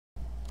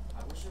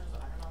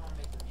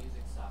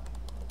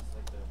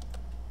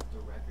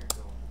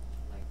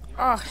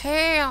Oh,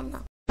 hell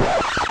no.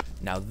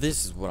 Now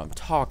this is what I'm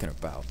talking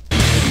about.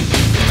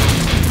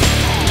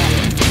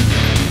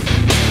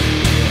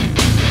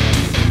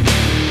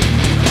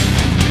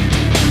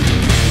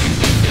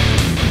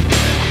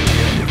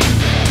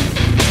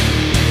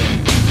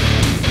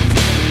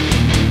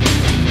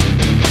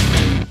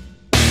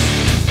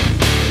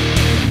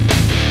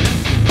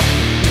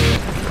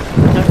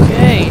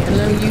 Okay,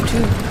 hello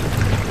YouTube.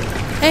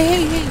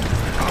 Hey.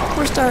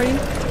 We're starting.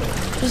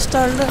 Just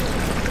started up.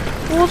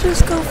 We'll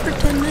just go for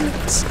 10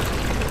 minutes.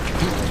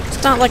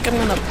 It's not like I'm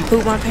gonna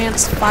poop my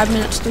pants 5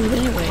 minutes through it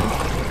anyway.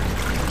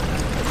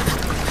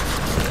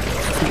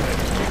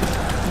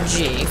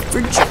 J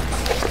for J.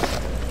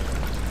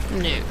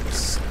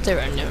 Notes. There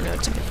are no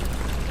notes made.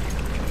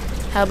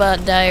 How about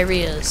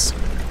diarrheas?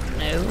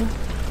 No.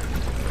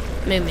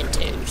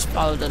 Mementos.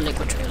 Follow the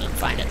liquid trail and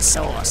find its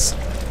source.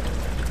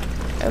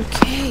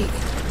 Okay.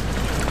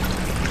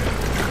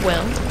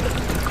 Well.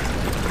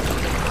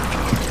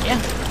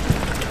 Yeah.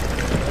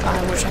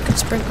 I wish I could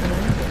sprint right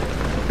now.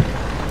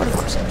 But of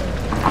course I can't.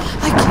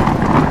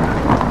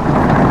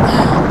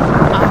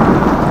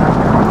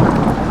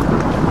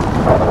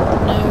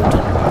 No,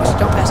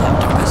 don't pass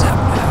out. Don't pass out.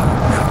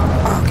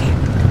 Okay.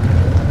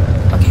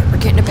 Okay, we're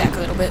getting it back a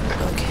little bit.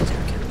 Okay, there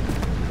we go.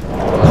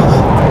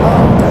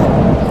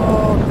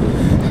 Oh,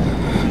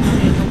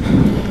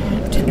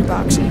 God.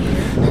 Tinderbox in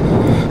here.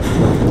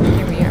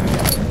 Here we are.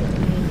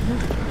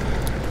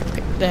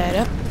 Pick that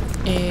up.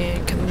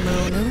 And come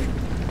on over.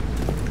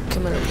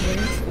 Come on over here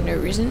for no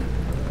reason.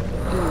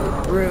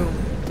 Ooh, broom.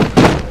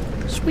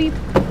 Sweep. I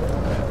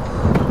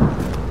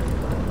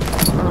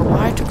don't know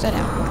why I took that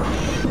out.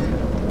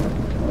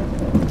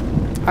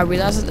 I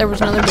realized that there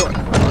was another door.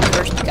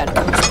 First, you gotta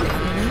go through it, you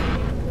know?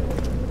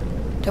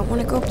 Don't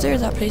want to go up there.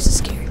 That place is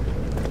scary.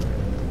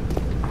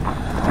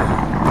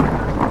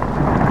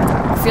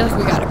 I feel like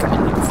we gotta come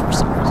in here for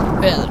some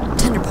reason. Yeah, the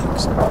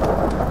tinderbox.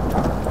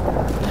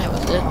 That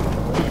was it.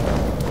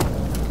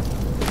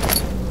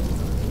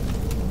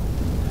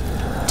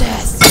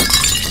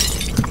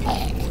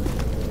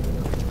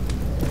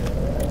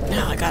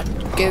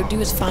 Go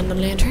do is find the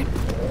lantern.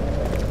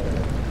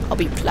 I'll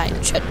be polite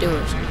and shut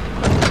doors.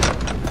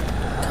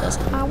 Cause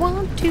I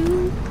want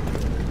to.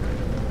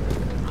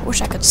 I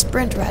wish I could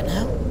sprint right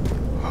now.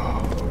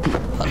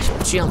 I'll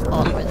just jump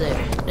all the way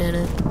there.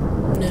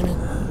 No.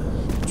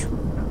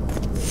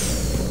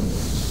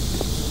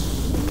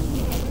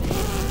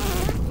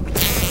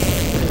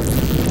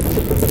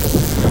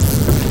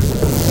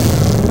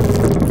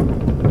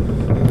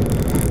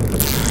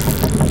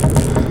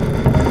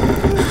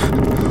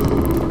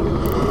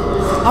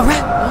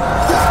 Alright.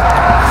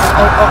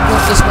 Oh,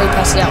 look, this way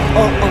past it out.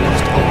 Oh,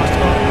 almost. Oh,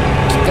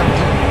 keep going.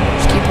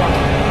 Just keep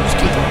walking.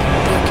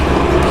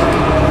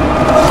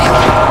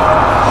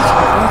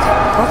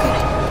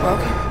 We're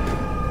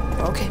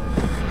okay.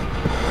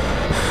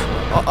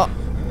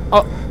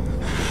 Oh.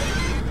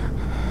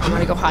 I'm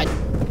gonna go hide.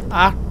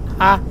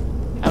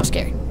 That was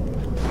scary.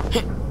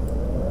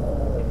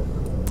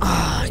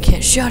 I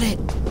can't shut it.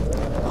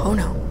 Oh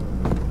no.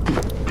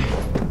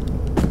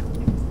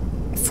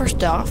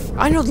 First off,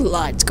 I know the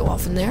lights go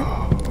off in there.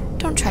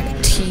 Don't try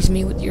to tease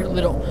me with your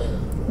little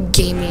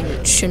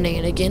gaming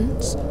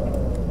shenanigans.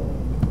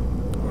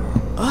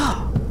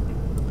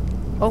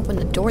 Open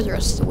the door the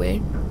rest of the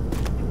way.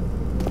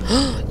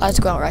 Lights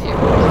go out right here.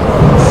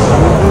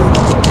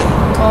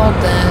 Called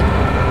that.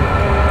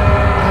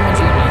 I'm a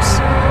genius.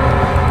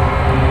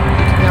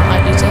 You know how I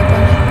do that,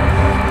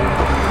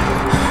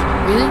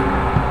 buddy? Really?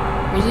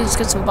 Just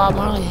get some Bob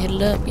Marley, hit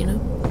it up, you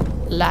know?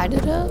 Light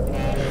it up.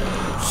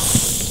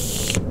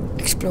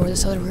 Explore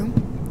this other room.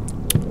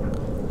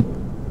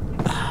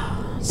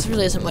 This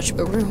really isn't much of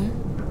a room.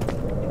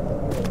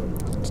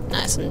 It's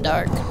nice and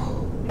dark.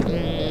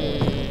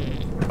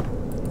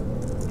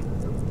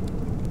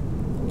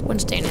 When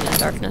standing in the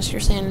darkness,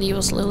 your sanity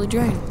will slowly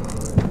drain.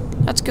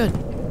 That's good.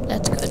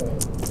 That's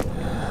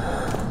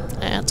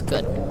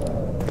good.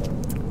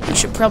 You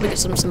should probably get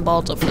some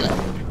Cymbalta for that.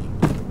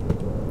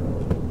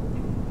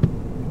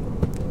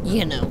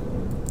 You know,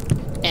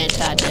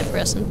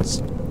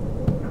 antidepressants.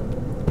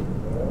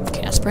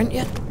 Sprint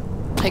yet?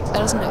 Take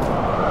that as a no.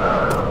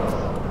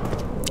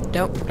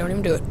 Don't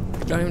even do it.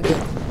 Don't even do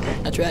it.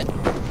 That's right.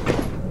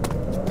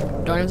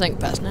 Don't even think of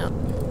passing out.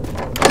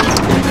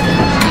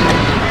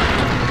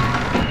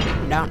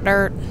 Down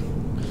dirt.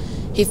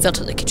 He fell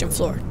to the kitchen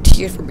floor.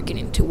 Tears were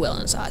beginning to well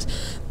in his eyes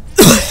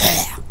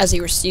as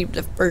he received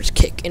the first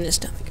kick in his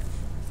stomach.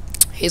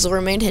 Hazel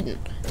remained hidden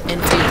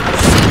and feet.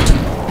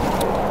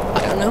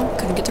 I don't know.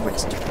 Couldn't get the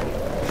rest.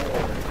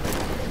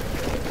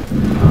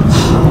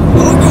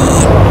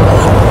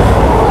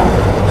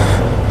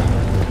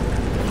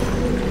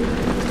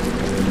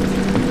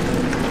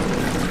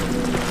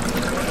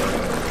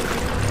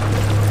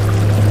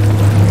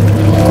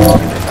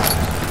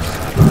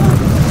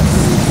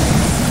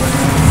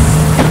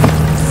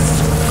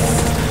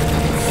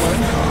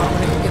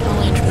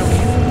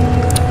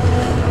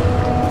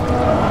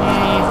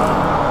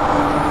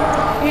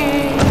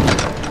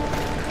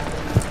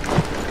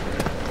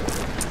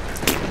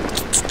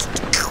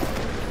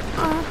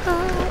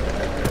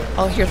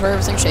 Oh, here's where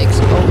everything shakes.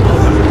 Oh.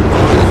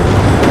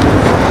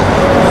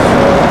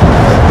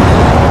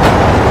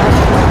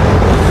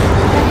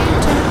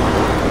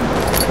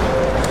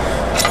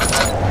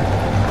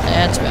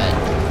 That's right.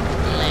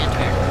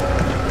 Lantern.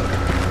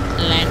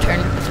 Lantern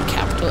with a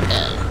capital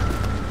L.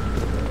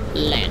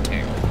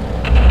 Lantern.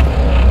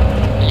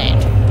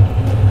 Lantern.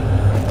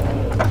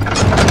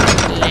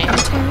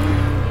 Lantern.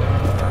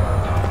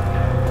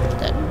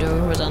 That door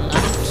was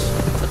unlocked.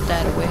 Put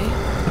that away.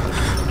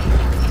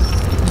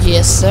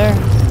 Yes, sir.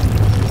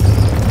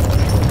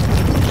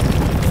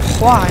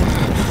 Why?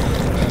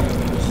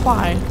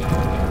 Why?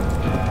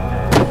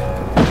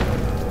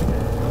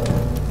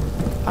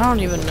 I don't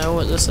even know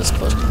what this is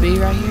supposed to be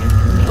right here,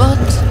 but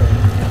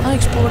I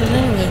explored it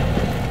anyway.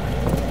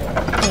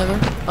 Whatever.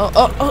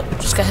 Oh,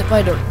 just got hit by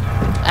a door.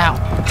 Ow.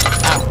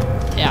 Ow.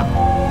 Yeah.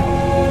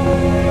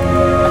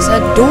 I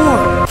said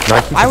door.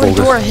 Why would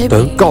Dora hit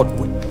me? God.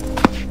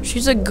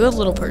 She's a good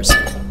little person.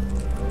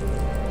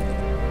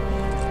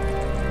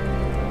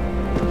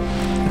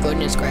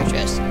 Goodness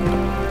gracious.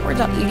 Where'd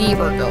that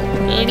lever go?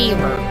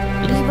 Lever.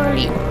 Bring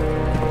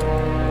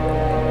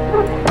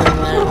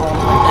that all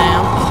the way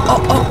down.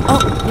 Oh.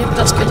 Yep,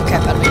 that scared the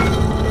crap out of me.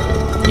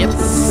 Yep.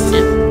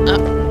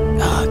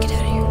 Oh, get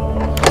out of here.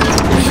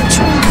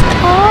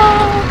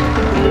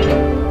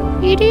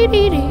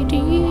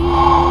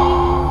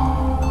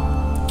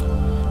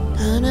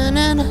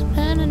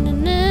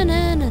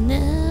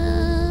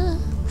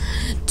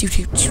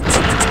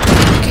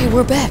 Okay,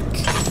 we're back.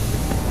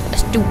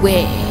 Let's do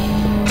it.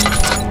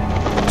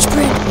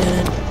 Sprint.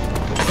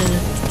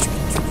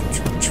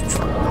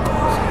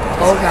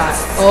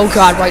 Oh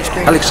god, white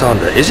screen.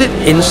 Alexander, is it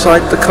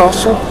inside the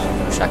castle?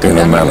 In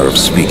a manner of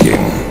speaking.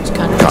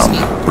 Come,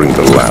 bring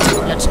the lamp.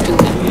 Let's do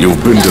it.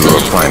 You've been to the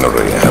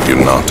refinery, have you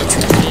not?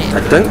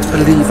 I don't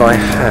believe I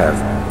have.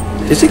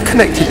 Is it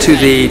connected to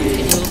the...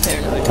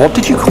 what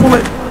did you call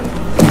it?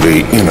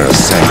 The inner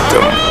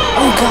sanctum.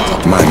 Oh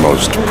god. My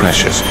most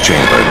precious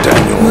chamber,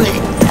 Daniel.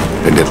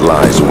 And it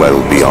lies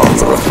well beyond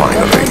the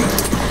refinery.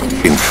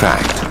 In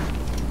fact,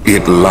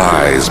 it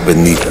lies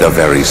beneath the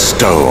very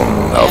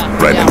stone of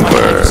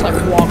Brennenburg. Just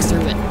like walk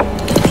through it.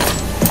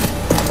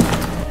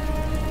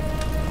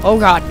 Oh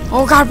god,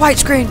 white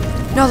screen!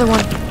 Another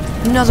one.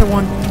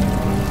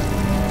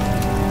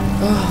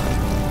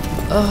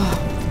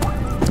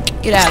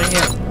 Get out of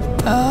here.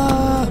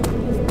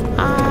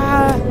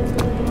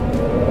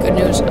 Good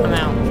news, I'm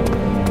out.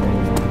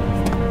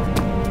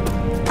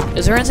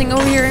 Is there anything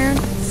over here, Aaron?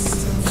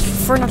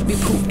 Prefer not to be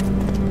pooped.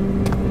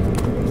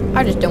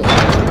 I just don't want to.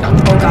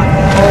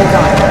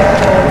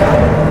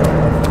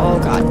 Oh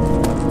god.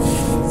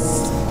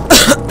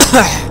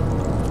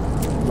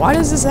 Why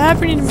is this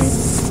happening to me?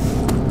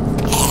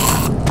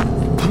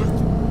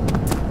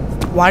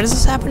 Why does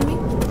this happen to me?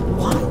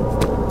 Why?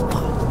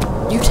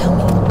 You tell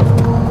me.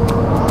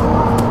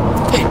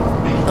 Hey.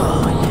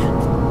 Oh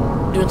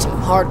yeah. Doing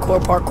some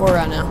hardcore parkour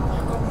right now.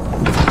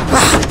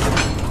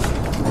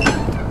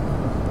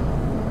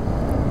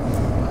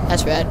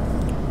 That's rad.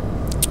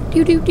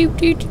 Do.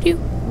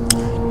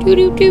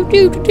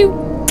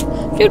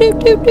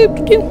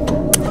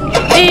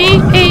 Hey.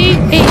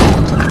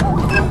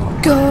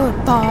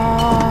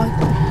 Goodbye.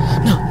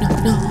 No.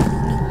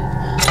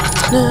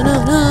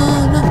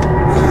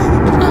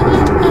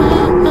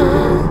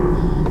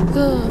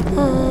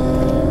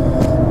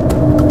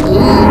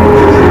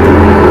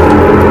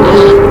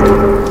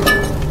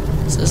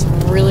 This is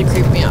really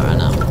creeping me out right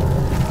now.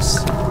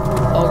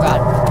 Oh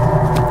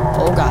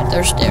god,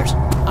 there's stairs.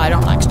 I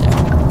don't like stairs.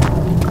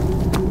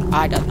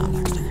 I do not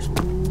like stairs.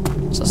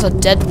 So it's a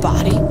dead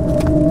body?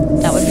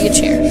 That would be a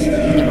chair.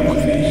 Never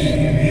mind.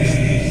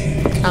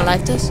 Can I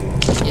light this?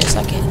 Yes,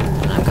 I can.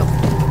 And I'm going to.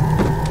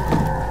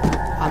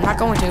 I'm not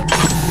going to.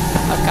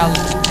 I've got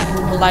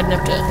a light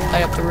enough to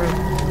light up the room.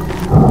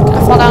 Can I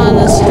fall down in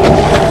this?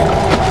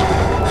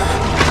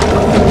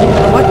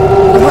 What?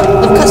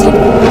 Look, cutscene.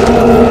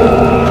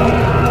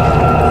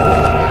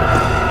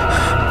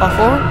 Fall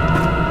forward?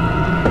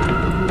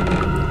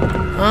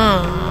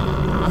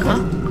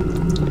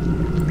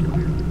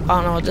 I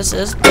don't know what this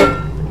is, but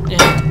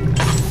yeah.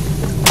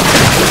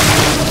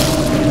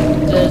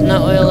 There's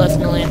no oil left in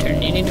the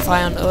lantern. You need to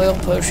find an oil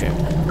potion.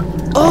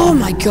 Oh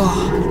my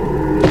god.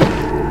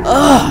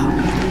 Ugh.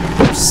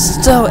 I'm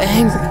so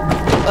angry.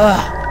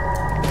 Ugh.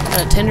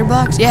 A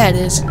tinderbox? Yeah, it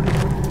is.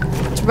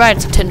 It's right,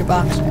 it's a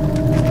tinderbox. I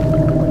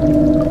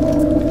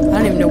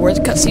don't even know where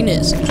the cutscene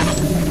is.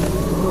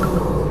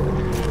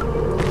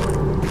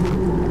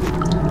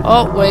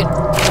 Oh, wait.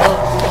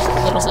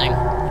 Little thing.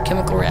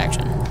 Chemical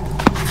reaction.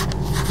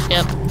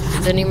 Yep.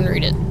 Didn't even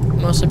read it.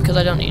 Mostly because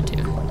I don't need to.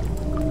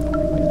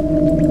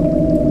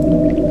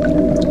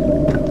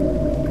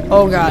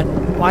 Oh god.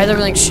 Why is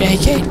everything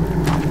shaking?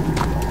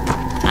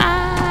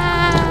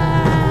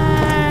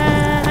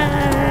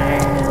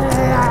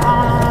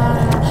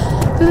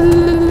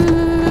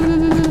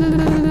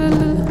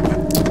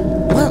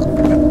 Well,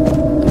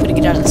 I'm gonna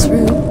get out of this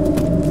room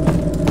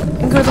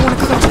and go to the one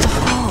across the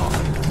hall.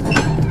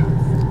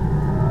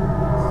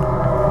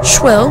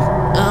 Schwell,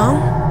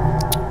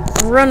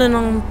 running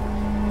on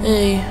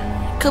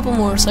a couple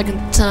more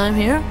second time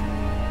here.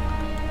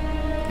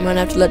 I'm gonna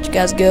have to let you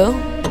guys go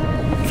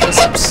for this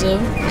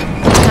episode.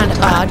 It's kind of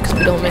odd because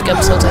we don't make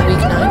episodes on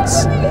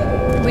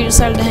weeknights. We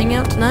decided to hang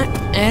out tonight,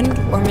 and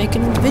we're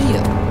making a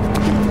video.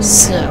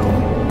 So,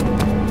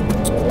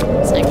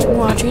 thanks for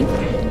watching.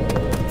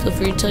 Feel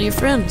free to tell your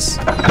friends.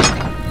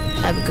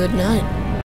 Have a good night.